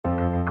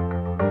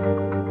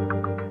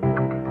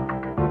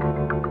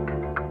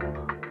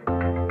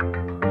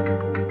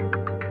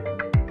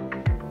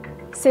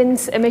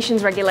Since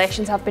emissions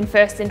regulations have been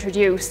first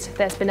introduced,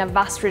 there's been a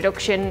vast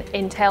reduction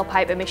in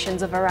tailpipe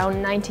emissions of around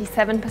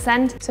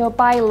 97%. So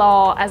by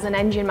law, as an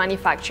engine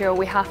manufacturer,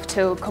 we have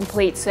to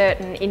complete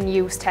certain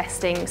in-use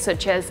testing,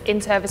 such as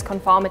in-service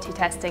conformity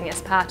testing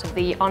as part of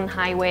the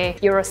on-highway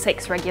Euro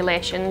 6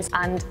 regulations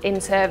and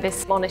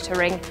in-service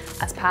monitoring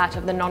as part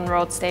of the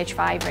non-road Stage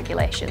 5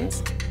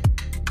 regulations.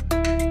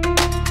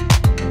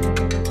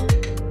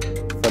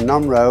 For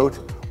non-road,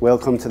 we'll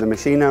come to the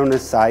machine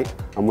owner's site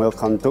and we'll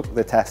conduct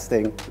the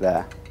testing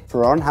there.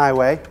 For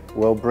on-highway,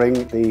 we'll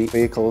bring the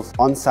vehicles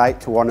on site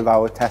to one of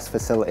our test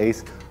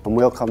facilities and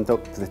we'll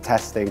conduct the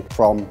testing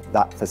from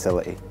that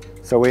facility.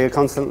 So we are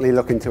constantly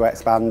looking to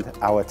expand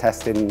our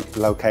testing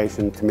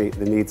location to meet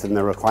the needs and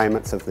the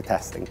requirements of the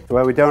testing.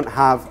 Where we don't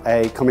have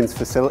a Cummins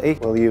facility,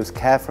 we'll use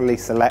carefully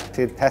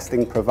selected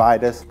testing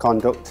providers to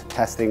conduct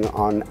testing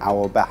on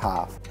our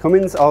behalf.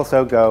 Cummins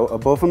also go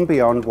above and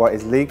beyond what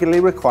is legally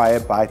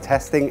required by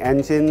testing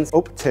engines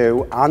up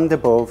to and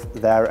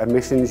above their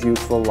emissions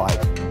useful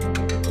life.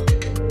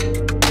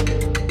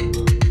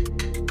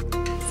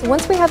 So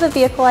once we have a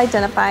vehicle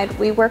identified,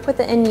 we work with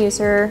the end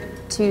user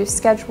to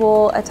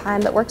schedule a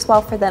time that works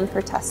well for them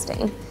for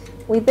testing.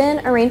 We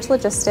then arrange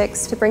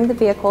logistics to bring the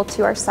vehicle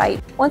to our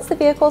site. Once the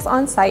vehicle is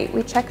on site,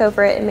 we check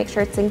over it and make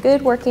sure it's in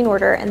good working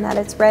order and that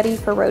it's ready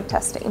for road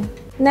testing.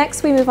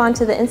 Next, we move on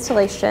to the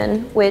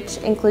installation, which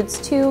includes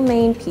two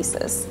main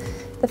pieces.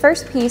 The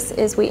first piece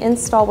is we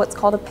install what's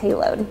called a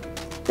payload.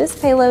 This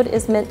payload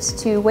is meant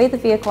to weigh the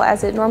vehicle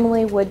as it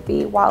normally would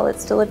be while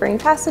it's delivering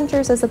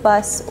passengers as a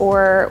bus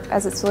or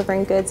as it's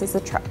delivering goods as a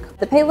truck.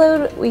 The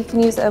payload, we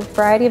can use a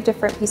variety of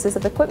different pieces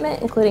of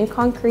equipment, including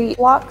concrete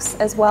blocks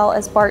as well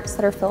as barks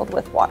that are filled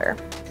with water.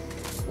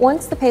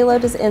 Once the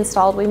payload is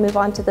installed, we move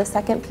on to the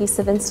second piece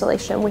of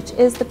installation, which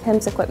is the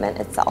PIMS equipment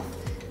itself.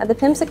 Now, the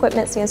PIMS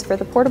equipment stands for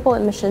the Portable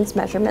Emissions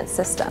Measurement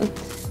System.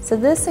 So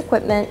this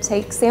equipment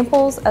takes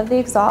samples of the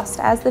exhaust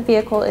as the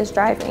vehicle is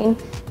driving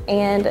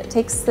and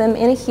takes them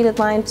in a heated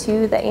line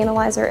to the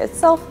analyzer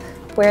itself,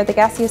 where the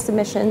gaseous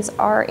emissions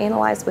are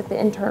analyzed with the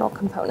internal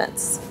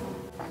components.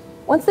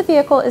 Once the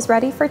vehicle is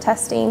ready for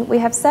testing, we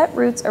have set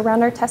routes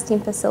around our testing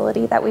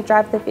facility that we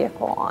drive the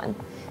vehicle on.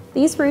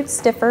 These routes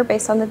differ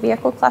based on the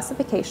vehicle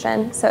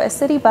classification, so a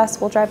city bus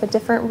will drive a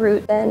different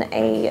route than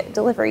a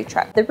delivery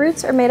truck. The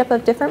routes are made up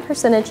of different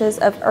percentages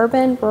of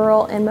urban,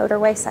 rural, and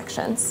motorway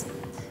sections.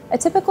 A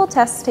typical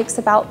test takes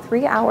about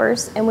 3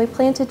 hours, and we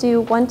plan to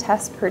do 1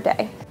 test per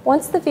day.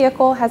 Once the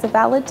vehicle has a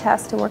valid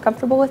test and we're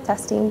comfortable with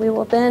testing, we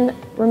will then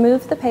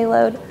remove the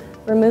payload,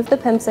 remove the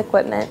PIMS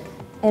equipment,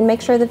 and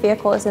make sure the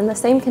vehicle is in the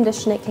same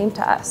condition it came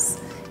to us.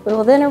 We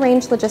will then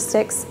arrange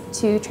logistics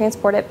to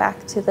transport it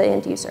back to the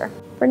end user.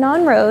 For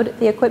non-road,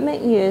 the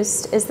equipment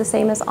used is the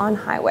same as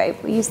on-highway.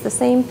 We use the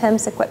same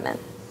PIMS equipment.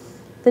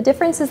 The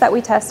difference is that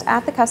we test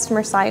at the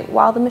customer site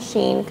while the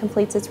machine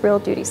completes its real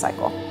duty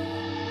cycle.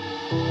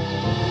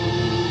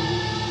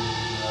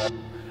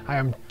 I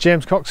am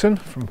James Coxon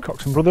from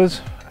Coxon Brothers,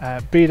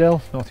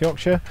 Beedale, North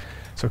Yorkshire.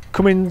 So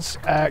Cummins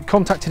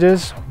contacted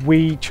us.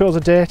 We chose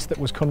a date that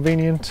was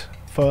convenient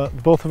for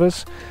both of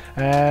us.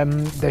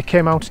 They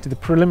came out to do the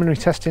preliminary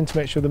testing to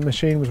make sure the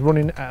machine was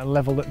running at a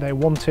level that they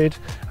wanted,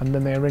 and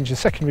then they arranged a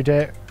secondary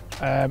date,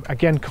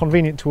 again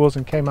convenient to us,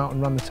 and came out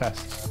and ran the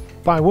tests.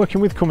 By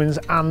working with Cummins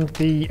and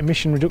the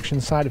emission reduction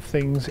side of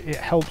things, it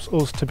helps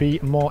us to be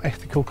a more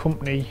ethical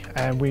company,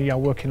 and we are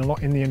working a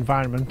lot in the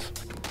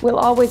environment. We'll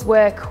always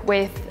work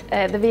with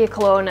the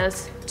vehicle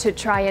owners to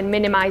try and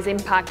minimise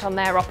impact on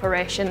their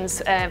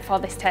operations for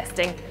this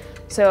testing.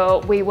 So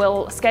we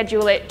will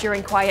schedule it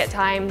during quiet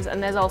times,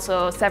 and there's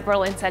also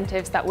several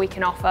incentives that we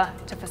can offer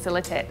to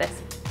facilitate this.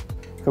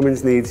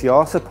 Cummins needs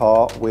your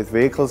support with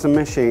vehicles and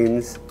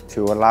machines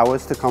to allow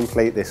us to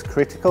complete this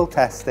critical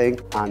testing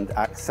and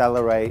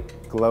accelerate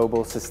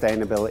global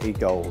sustainability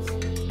goals.